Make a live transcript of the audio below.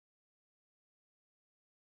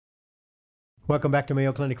Welcome back to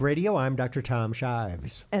Mayo Clinic Radio. I'm Dr. Tom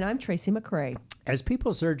Shives. And I'm Tracy McCrae. As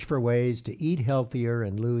people search for ways to eat healthier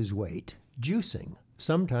and lose weight, juicing,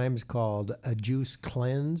 sometimes called a juice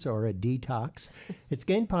cleanse or a detox, it's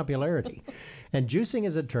gained popularity. And juicing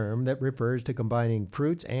is a term that refers to combining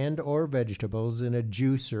fruits and or vegetables in a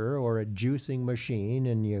juicer or a juicing machine,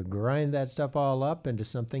 and you grind that stuff all up into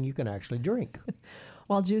something you can actually drink.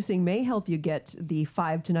 While juicing may help you get the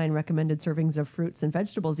 5 to 9 recommended servings of fruits and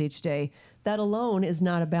vegetables each day, that alone is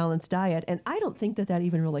not a balanced diet, and I don't think that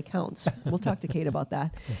even really counts. We'll talk to Kate about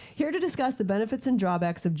that. Here to discuss the benefits and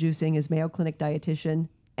drawbacks of juicing is Mayo Clinic dietitian,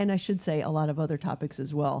 and I should say a lot of other topics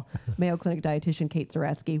as well. Mayo Clinic dietitian Kate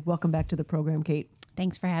Zeratsky. Welcome back to the program, Kate.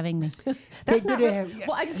 Thanks for having me. Well,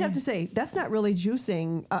 I just have to say, that's not really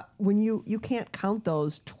juicing. When you can't count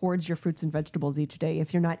those towards your fruits and vegetables each day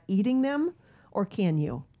if you're not eating them. Or can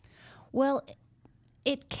you? Well,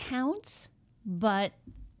 it counts, but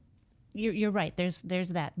you're right. There's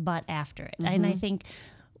that but after it. And I think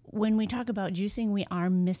when we talk about juicing, we are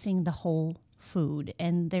missing the whole food.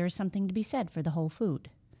 And there's something to be said for the whole food.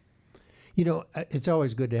 You know, it's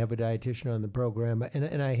always good to have a dietitian on the program.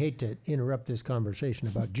 And I hate to interrupt this conversation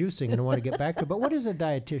about juicing, and I want to get back to it. But what does a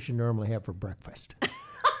dietitian normally have for breakfast?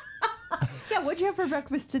 Yeah, what'd you have for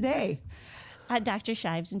breakfast today? Dr.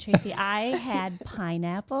 Shives and Tracy, I had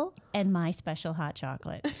pineapple and my special hot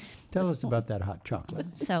chocolate. Tell us about that hot chocolate.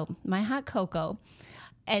 So my hot cocoa,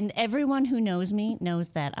 and everyone who knows me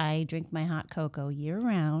knows that I drink my hot cocoa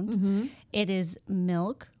year-round. It is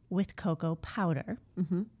milk with cocoa powder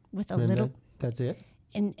with a little... That's it?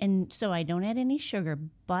 And so I don't add any sugar,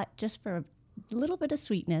 but just for a little bit of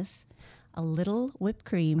sweetness, a little whipped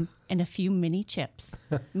cream, and a few mini chips,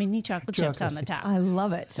 mini chocolate chips on the top. I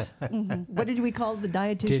love it. What did we call it? The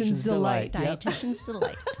dietitian's delight. Dietitian's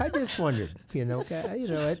delight. I just wondered,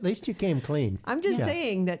 at least you came clean. I'm just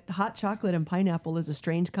saying that hot chocolate and pineapple is a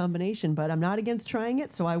strange combination, but I'm not against trying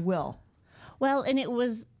it, so I will. Well, and it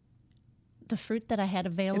was the fruit that I had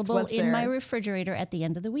available in my refrigerator at the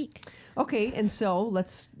end of the week. Okay, and so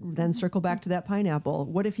let's then circle back to that pineapple.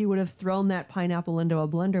 What if you would have thrown that pineapple into a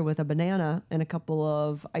blender with a banana and a couple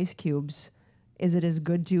of ice cubes? Is it as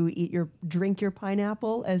good to drink your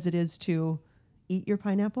pineapple as it is to eat your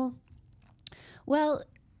pineapple? Well,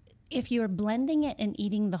 if you're blending it and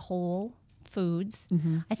eating the whole foods,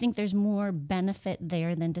 I think there's more benefit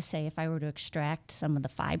there than to say if I were to extract some of the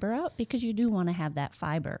fiber out, because you do want to have that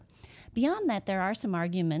fiber. Beyond that, there are some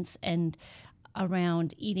arguments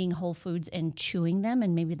around eating whole foods and chewing them,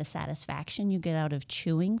 and maybe the satisfaction you get out of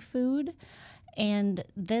chewing food. And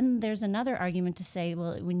then there's another argument to say,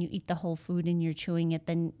 well, when you eat the whole food and you're chewing it,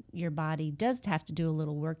 then your body does have to do a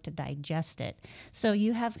little work to digest it. So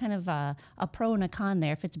you have kind of a pro and a con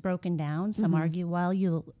there. If it's broken down, some argue, well,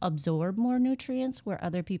 you'll absorb more nutrients, where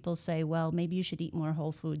other people say, well, maybe you should eat more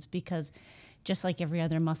whole foods, because just like every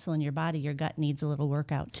other muscle in your body, your gut needs a little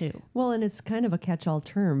workout too. Well, and it's kind of a catch-all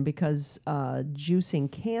term, because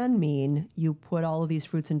juicing can mean you put all of these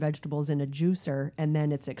fruits and vegetables in a juicer, and then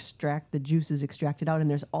the juice is extracted out, and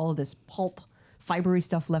there's all of this pulp, fibery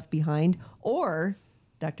stuff left behind. Or,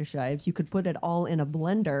 Dr. Shives, you could put it all in a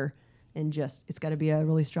blender and it's got to be a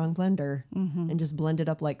really strong blender, and just blend it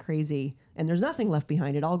up like crazy. And there's nothing left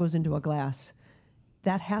behind. It all goes into a glass.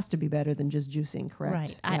 That has to be better than just juicing,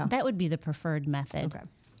 correct? Right. That would be the preferred method. Okay.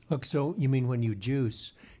 Look, so you mean when you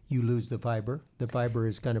juice, you lose the fiber? The fiber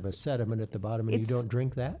is kind of a sediment at the bottom, and you don't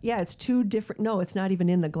drink that? Yeah, it's two different... No, it's not even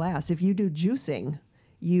in the glass. If you do juicing,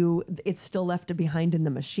 it's still left behind in the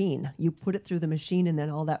machine. You put it through the machine, and then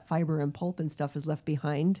all that fiber and pulp and stuff is left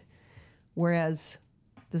behind. Whereas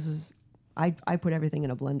I put everything in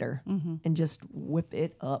a blender and just whip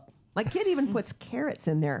it up. My kid even puts carrots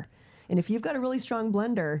in there. And if you've got a really strong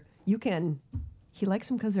blender, he likes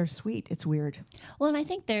them because they're sweet. It's weird. Well, and I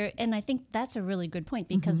think that's a really good point,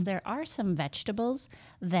 because there are some vegetables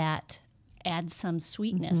that add some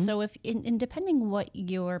sweetness. So if, depending what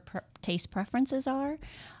your taste preferences are,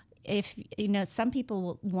 if some people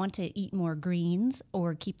will want to eat more greens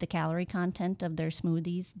or keep the calorie content of their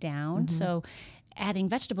smoothies down. So adding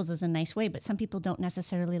vegetables is a nice way, but some people don't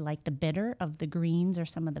necessarily like the bitter of the greens or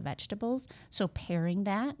some of the vegetables. So pairing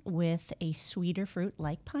that with a sweeter fruit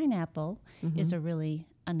like pineapple is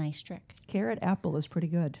a nice trick. Carrot apple is pretty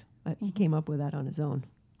good. He came up with that on his own.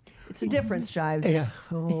 It's a difference, Shives. Yeah.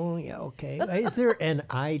 Oh, yeah, okay. Is there an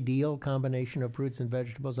ideal combination of fruits and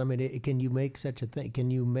vegetables? I mean, can you make such a thing?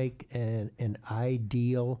 Can you make an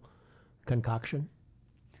ideal concoction?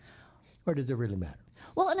 Or does it really matter?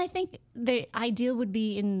 Well, and I think the ideal would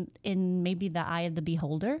be in maybe the eye of the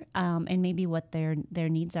beholder, and maybe what their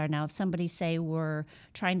needs are. Now, if somebody say were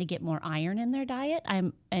trying to get more iron in their diet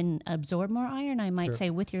and absorb more iron, I might say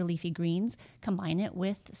with your leafy greens, combine it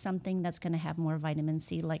with something that's going to have more vitamin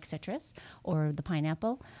C, like citrus or the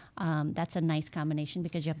pineapple. That's a nice combination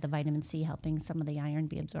because you have the vitamin C helping some of the iron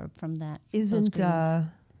be absorbed from that. Isn't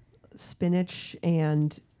spinach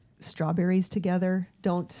and strawberries together,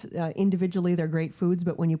 don't individually they're great foods,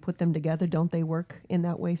 but when you put them together, don't they work in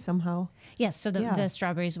that way somehow? Yes, so the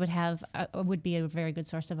strawberries would be a very good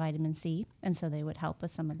source of vitamin C, and so they would help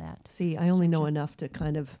with some of that. See, I only know enough to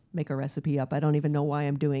kind of make a recipe up. I don't even know why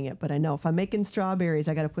I'm doing it, but I know if I'm making strawberries,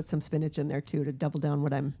 I got to put some spinach in there too to double down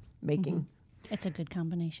what I'm making. Mm-hmm. It's a good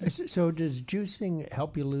combination. So does juicing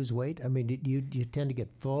help you lose weight? I mean, do you tend to get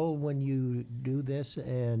full when you do this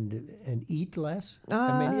and eat less?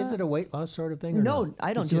 I mean, is it a weight loss sort of thing? Or no, not?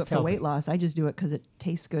 I don't It's do it just for healthy. weight loss. I just do it because it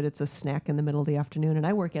tastes good. It's a snack in the middle of the afternoon, and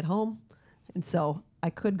I work at home, and so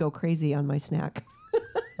I could go crazy on my snack.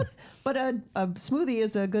 But a smoothie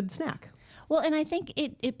is a good snack. Well, and I think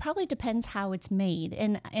it probably depends how it's made.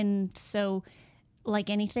 And so,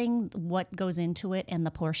 like anything, what goes into it and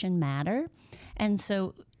the portion matter. And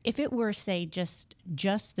so if it were, say, just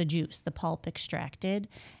the juice, the pulp extracted,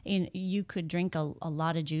 you could drink a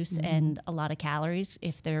lot of juice and a lot of calories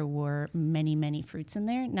if there were many, many fruits in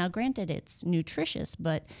there. Now, granted, it's nutritious,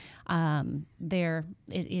 but it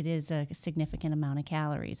is a significant amount of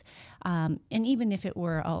calories. And even if it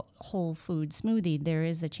were a whole food smoothie, there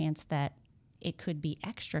is a chance that it could be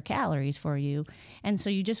extra calories for you. And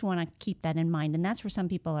so you just want to keep that in mind. And that's where some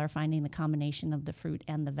people are finding the combination of the fruit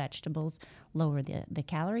and the vegetables lower the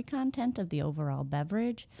calorie content of the overall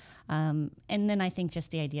beverage. And then I think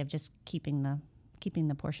just the idea of just keeping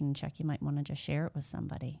the portion in check, you might want to just share it with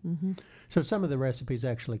somebody. Mm-hmm. So some of the recipes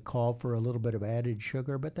actually call for a little bit of added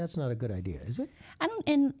sugar, but that's not a good idea, is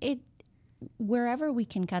it? Wherever we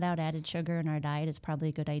can cut out added sugar in our diet is probably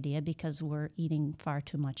a good idea because we're eating far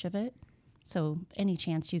too much of it. So any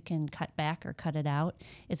chance you can cut back or cut it out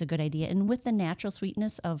is a good idea. And with the natural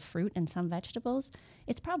sweetness of fruit and some vegetables,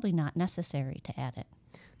 it's probably not necessary to add it.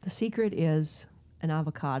 The secret is an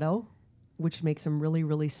avocado, which makes them really,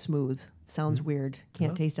 really smooth. Sounds weird.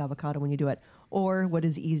 Can't taste avocado when you do it. Or what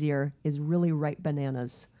is easier is really ripe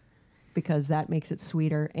bananas because that makes it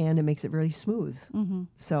sweeter and it makes it very smooth. Mm-hmm.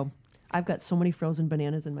 So I've got so many frozen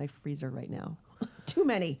bananas in my freezer right now. Too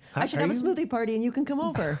many. I should have a smoothie party and you can come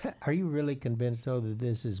over. Are you really convinced, though, that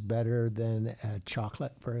this is better than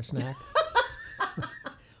chocolate for a snack?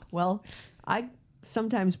 Well, I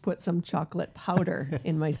sometimes put some chocolate powder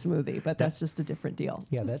in my smoothie, but that's just a different deal.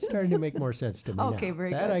 Yeah, that's starting to make more sense to me Okay, now.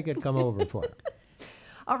 very that good. I could come over for.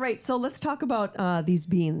 All right, so let's talk about these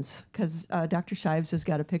beans because Dr. Shives has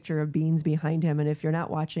got a picture of beans behind him. And if you're not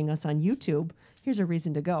watching us on YouTube, here's a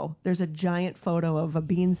reason to go. There's a giant photo of a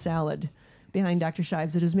bean salad behind Dr.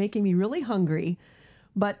 Shives. It is making me really hungry,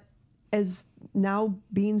 but as now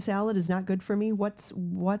bean salad is not good for me, what's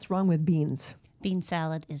wrong with beans? Bean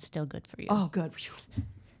salad is still good for you. Oh, good.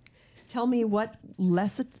 Tell me what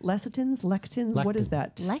lectins, what is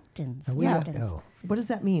that? Lectins. Yeah. Oh. What does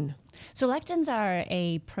that mean? So lectins are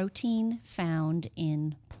a protein found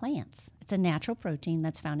in plants. It's a natural protein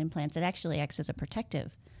that's found in plants. It actually acts as a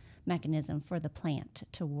protective mechanism for the plant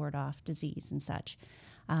to ward off disease and such.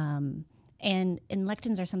 And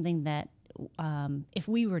lectins are something that if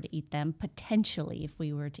we were to eat them, potentially if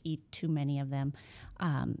we were to eat too many of them,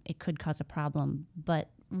 it could cause a problem. But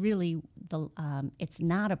really, it's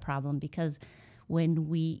not a problem because when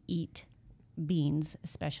we eat beans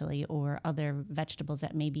especially or other vegetables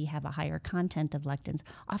that maybe have a higher content of lectins,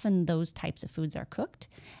 often those types of foods are cooked.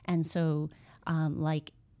 And so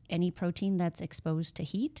like any protein that's exposed to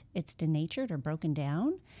heat, it's denatured or broken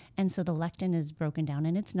down. And so the lectin is broken down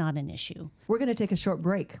and it's not an issue. We're going to take a short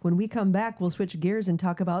break. When we come back, we'll switch gears and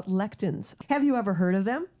talk about lectins. Have you ever heard of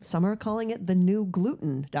them? Some are calling it the new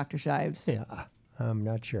gluten, Dr. Shives. Yeah, I'm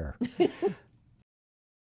not sure.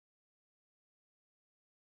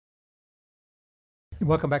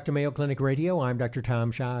 Welcome back to Mayo Clinic Radio. I'm Dr.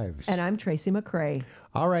 Tom Shives. And I'm Tracy McCrae.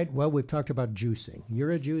 All right, well, we've talked about juicing.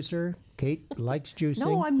 You're a juicer. Kate likes juicing.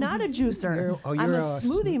 No, I'm not a juicer. I'm a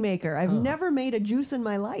smoothie maker. I've never made a juice in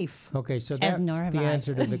my life. Okay, so that's nor have the I.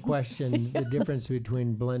 answer to the question, the difference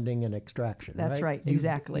between blending and extraction. That's right, You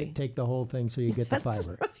exactly. take the whole thing so you get the That's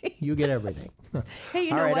fiber. right. You get everything. Hey,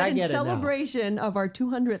 you All know right, what? I In get it now. celebration of our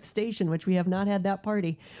 200th station, which we have not had that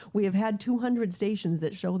party, we have had 200 stations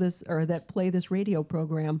that show this or that play this radio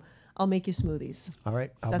program. I'll make you smoothies. All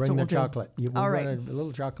right, I'll That's bring what the we'll do. chocolate. We'll All run right. a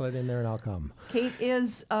little chocolate in there and I'll come. Kate,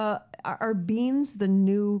 are beans the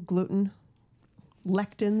new gluten?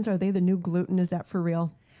 lectins, are they the new gluten? Is that for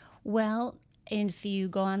real? Well, if you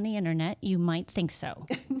go on the internet, you might think so.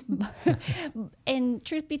 And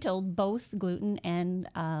truth be told, both gluten and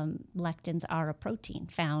lectins are a protein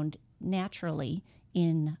found naturally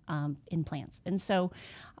in plants. And so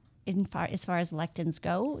as far as lectins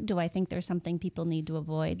go, do I think there's something people need to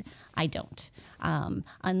avoid? I don't.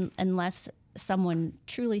 Unless someone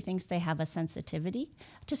truly thinks they have a sensitivity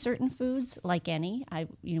to certain foods, like any,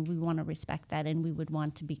 we want to respect that, and we would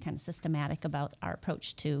want to be kind of systematic about our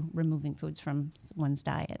approach to removing foods from one's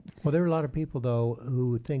diet. Well, there are a lot of people, though,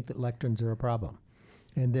 who think that lectins are a problem.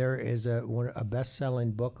 And there is a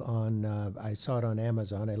best-selling book on, I saw it on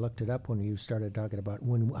Amazon. I looked it up when you started talking about,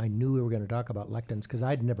 when I knew we were going to talk about lectins, because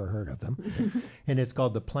I'd never heard of them. And it's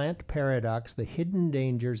called The Plant Paradox, The Hidden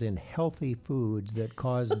Dangers in Healthy Foods That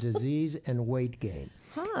Cause Disease and Weight Gain.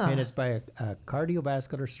 And it's by a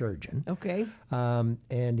cardiovascular surgeon. Okay.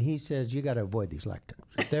 And he says, you got to avoid these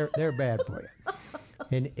lectins. They're bad for you.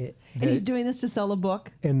 And he's doing this to sell a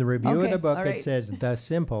book? In the review of the book, right. It says, the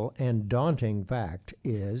simple and daunting fact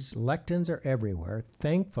is lectins are everywhere.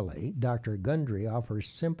 Thankfully, Dr. Gundry offers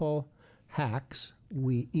simple hacks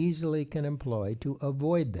we easily can employ to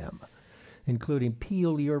avoid them, including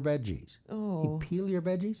peel your veggies. Oh. You peel your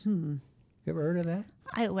veggies? You ever heard of that?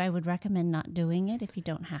 I would recommend not doing it if you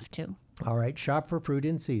don't have to. All right, shop for fruit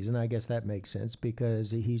in season. I guess that makes sense,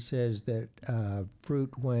 because he says that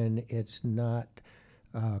fruit, when it's not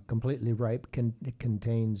completely ripe,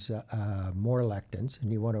 contains more lectins,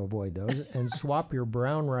 and you want to avoid those. And swap your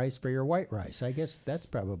brown rice for your white rice. I guess that's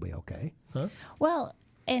probably okay, huh? Well,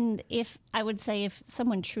 and if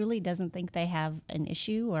someone truly doesn't think they have an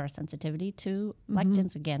issue or a sensitivity to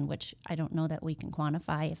lectins, again, which I don't know that we can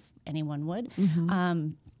quantify if anyone would,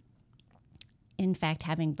 in fact,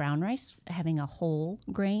 having brown rice, having a whole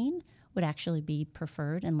grain, would actually be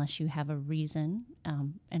preferred, unless you have a reason,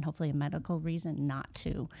 and hopefully a medical reason, not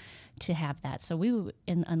to have that. So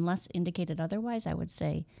unless indicated otherwise, I would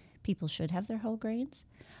say people should have their whole grains.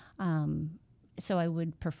 So I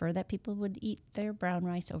would prefer that people would eat their brown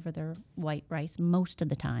rice over their white rice most of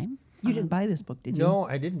the time. You didn't buy this book, did you? No,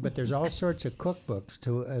 I didn't, but there's all sorts of cookbooks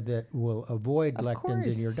that will avoid Of lectins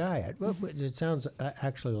in your course. diet. Well, it sounds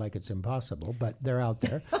actually like it's impossible, but they're out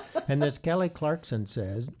there. And this Kelly Clarkson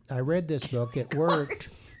says, I read this book, it worked.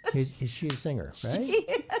 Is she a singer, right?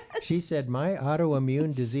 She said, my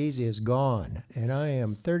autoimmune disease is gone, and I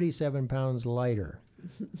am 37 pounds lighter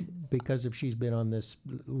because she's been on this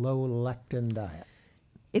low lectin diet.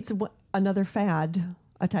 It's another fad,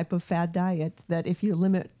 a type of fad diet, that if you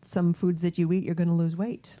limit some foods that you eat, you're going to lose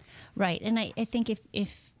weight. Right, and I think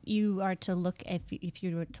if you are to look, if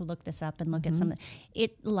you were to look this up and look at some,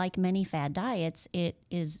 it, like many fad diets, it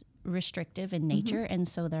is restrictive in nature, and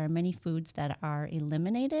so there are many foods that are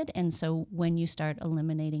eliminated. And so when you start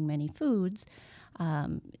eliminating many foods,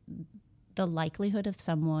 the likelihood of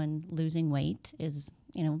someone losing weight is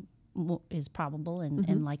probable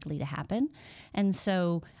and likely to happen. And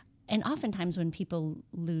so, and oftentimes when people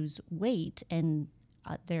lose weight and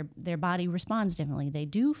their body responds differently, they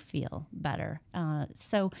do feel better.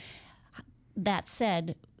 So that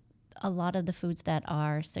said, a lot of the foods that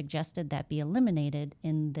are suggested that be eliminated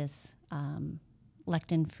in this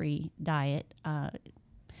lectin-free diet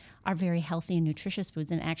are very healthy and nutritious foods,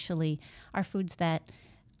 and actually are foods that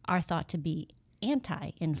are thought to be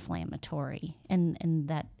anti-inflammatory, and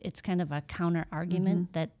that it's kind of a counter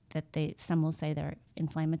argument that some will say they're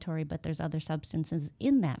inflammatory, but there's other substances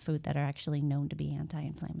in that food that are actually known to be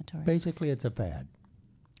anti-inflammatory. Basically, it's a fad.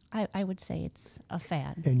 I would say it's a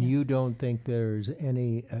fad. And yes. you don't think there's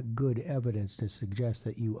any good evidence to suggest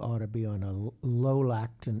that you ought to be on a low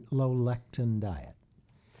lectin diet?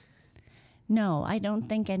 No, I don't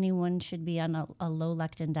think anyone should be on a low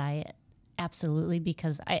lectin diet. Absolutely,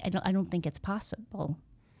 because I don't think it's possible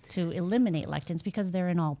to eliminate lectins, because they're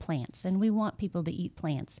in all plants, and we want people to eat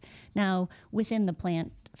plants. Now, within the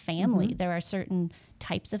plant family, there are certain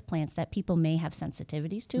types of plants that people may have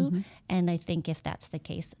sensitivities to, and I think if that's the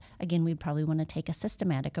case, again, we'd probably want to take a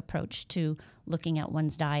systematic approach to looking at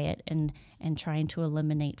one's diet and trying to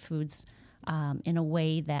eliminate foods in a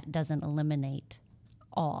way that doesn't eliminate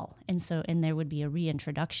all. And there would be a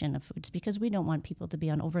reintroduction of foods, because we don't want people to be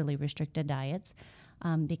on overly restricted diets,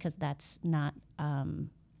 because that's not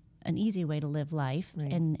an easy way to live life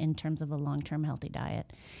in terms of a long-term healthy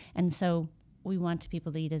diet. And so we want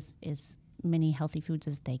people to eat as many healthy foods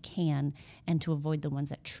as they can, and to avoid the ones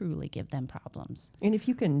that truly give them problems. And if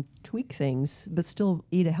you can tweak things but still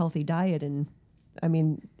eat a healthy diet, and I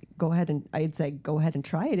mean, I'd say go ahead and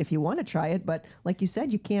try it if you want to try it, but like you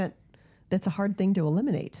said, you can't that's a hard thing to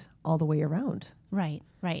eliminate all the way around. Right.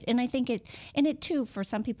 And I think it too, for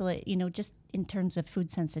some people, just in terms of food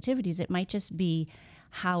sensitivities, it might just be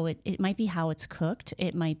how it's cooked.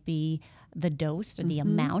 It might be the dose or the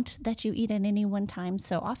amount that you eat at any one time.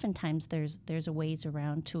 So oftentimes there's a ways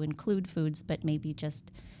around to include foods, but maybe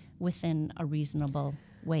just within a reasonable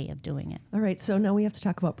way of doing it. All right, so now we have to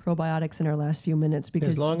talk about probiotics in our last few minutes, because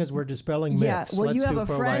as long as we're dispelling myths. Well, let's you have do a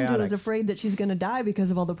friend who is probiotics. afraid that she's going to die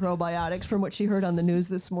because of all the probiotics from what she heard on the news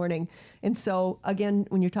this morning. And so again,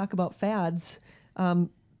 when you talk about fads,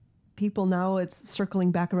 people now, it's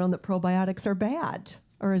circling back around that probiotics are bad.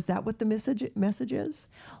 Or is that what the message is?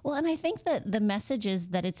 Well, and I think that the message is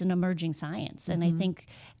that it's an emerging science. And I think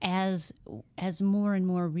as more and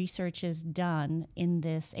more research is done in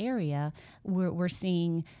this area, we're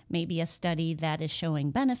seeing maybe a study that is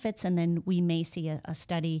showing benefits, and then we may see a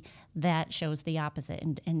study that shows the opposite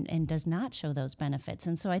and does not show those benefits.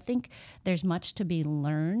 And so I think there's much to be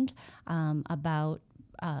learned about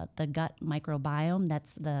the gut microbiome.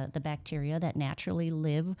 That's the bacteria that naturally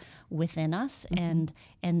live within us, and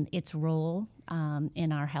its role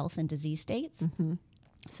in our health and disease states.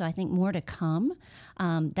 So I think more to come.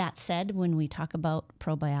 That said, when we talk about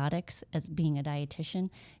probiotics as being a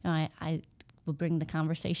dietitian, I will bring the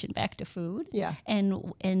conversation back to food. Yeah.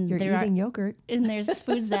 And You're eating yogurt. And there's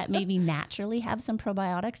foods that maybe naturally have some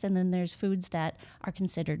probiotics, and then there's foods that are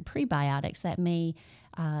considered prebiotics that may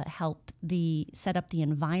help set up the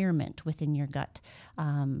environment within your gut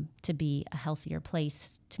to be a healthier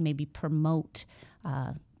place, to maybe promote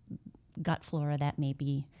gut flora that may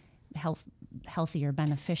be healthier,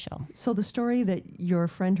 beneficial. So the story that your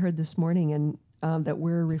friend heard this morning and that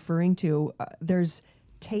we're referring to, there's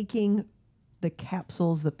taking the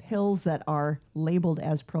capsules, the pills that are labeled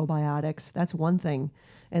as probiotics. That's one thing.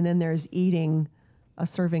 And then there's eating a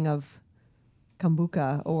serving of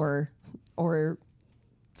kombucha or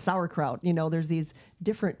sauerkraut. There's these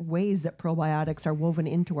different ways that probiotics are woven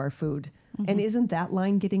into our food. And isn't that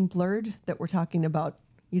line getting blurred, that we're talking about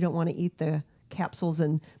you don't want to eat the capsules,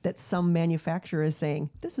 and that some manufacturer is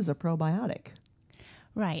saying this is a probiotic?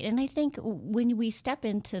 Right. And I think when we step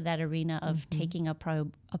into that arena of taking a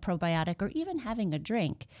probiotic or even having a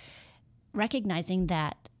drink, recognizing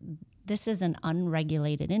that this is an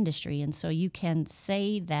unregulated industry. And so you can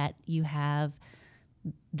say that you have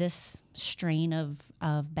this strain of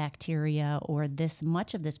bacteria or this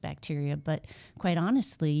much of this bacteria, but quite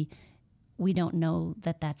honestly, we don't know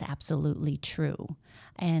that that's absolutely true.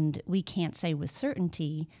 And we can't say with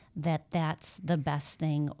certainty that that's the best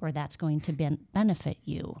thing or that's going to benefit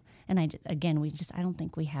you. And I don't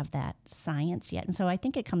think we have that science yet. And so I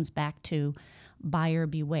think it comes back to buyer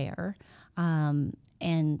beware.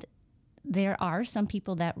 And there are some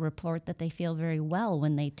people that report that they feel very well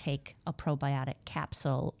when they take a probiotic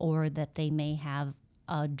capsule, or that they may have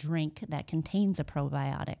a drink that contains a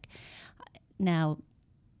probiotic. Now,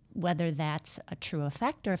 whether that's a true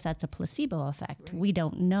effect or if that's a placebo effect, we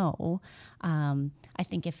don't know. I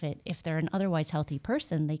think if they're an otherwise healthy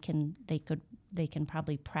person, they can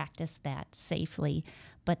probably practice that safely,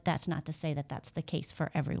 but that's not to say that that's the case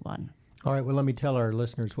for everyone. All right, well, let me tell our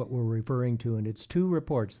listeners what we're referring to, and it's two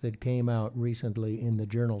reports that came out recently in the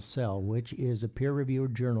journal Cell, which is a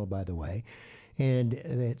peer-reviewed journal, by the way, and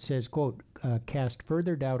it says, quote, cast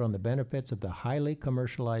further doubt on the benefits of the highly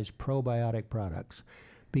commercialized probiotic products.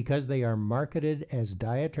 Because they are marketed as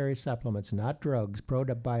dietary supplements, not drugs,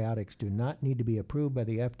 probiotics do not need to be approved by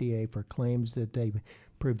the FDA for claims that they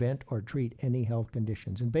prevent or treat any health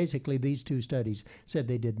conditions. And basically, these two studies said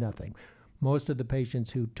they did nothing. Most of the patients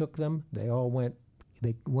who took them, they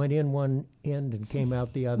went in one end and came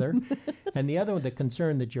out the other. And the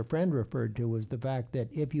concern that your friend referred to was the fact that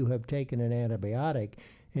if you have taken an antibiotic,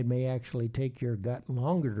 it may actually take your gut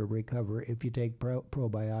longer to recover if you take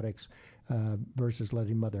probiotics versus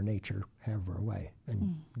letting Mother Nature have her way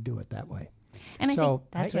and do it that way. And I think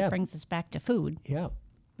that's what brings us back to food. Yeah,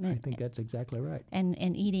 I think that's exactly right.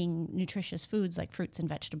 And eating nutritious foods like fruits and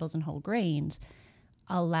vegetables and whole grains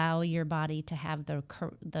allow your body to have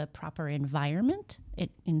the proper environment.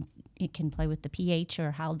 It can play with the pH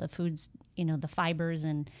or how the foods, the fibers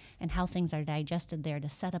and how things are digested there to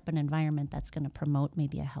set up an environment that's going to promote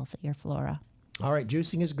maybe a healthier flora. All right,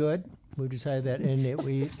 juicing is good. We've decided that, and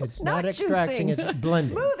it's not extracting, juicing. It's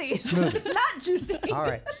blending. Smoothies. Not juicing. All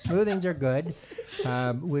right, smoothings are good.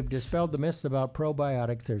 We've dispelled the myths about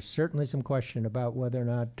probiotics. There's certainly some question about whether or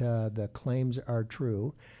not the claims are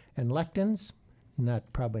true. And lectins,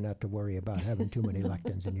 probably not to worry about having too many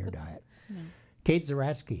lectins in your diet. No. Kate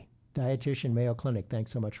Zeratsky, dietitian, Mayo Clinic,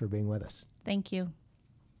 thanks so much for being with us. Thank you.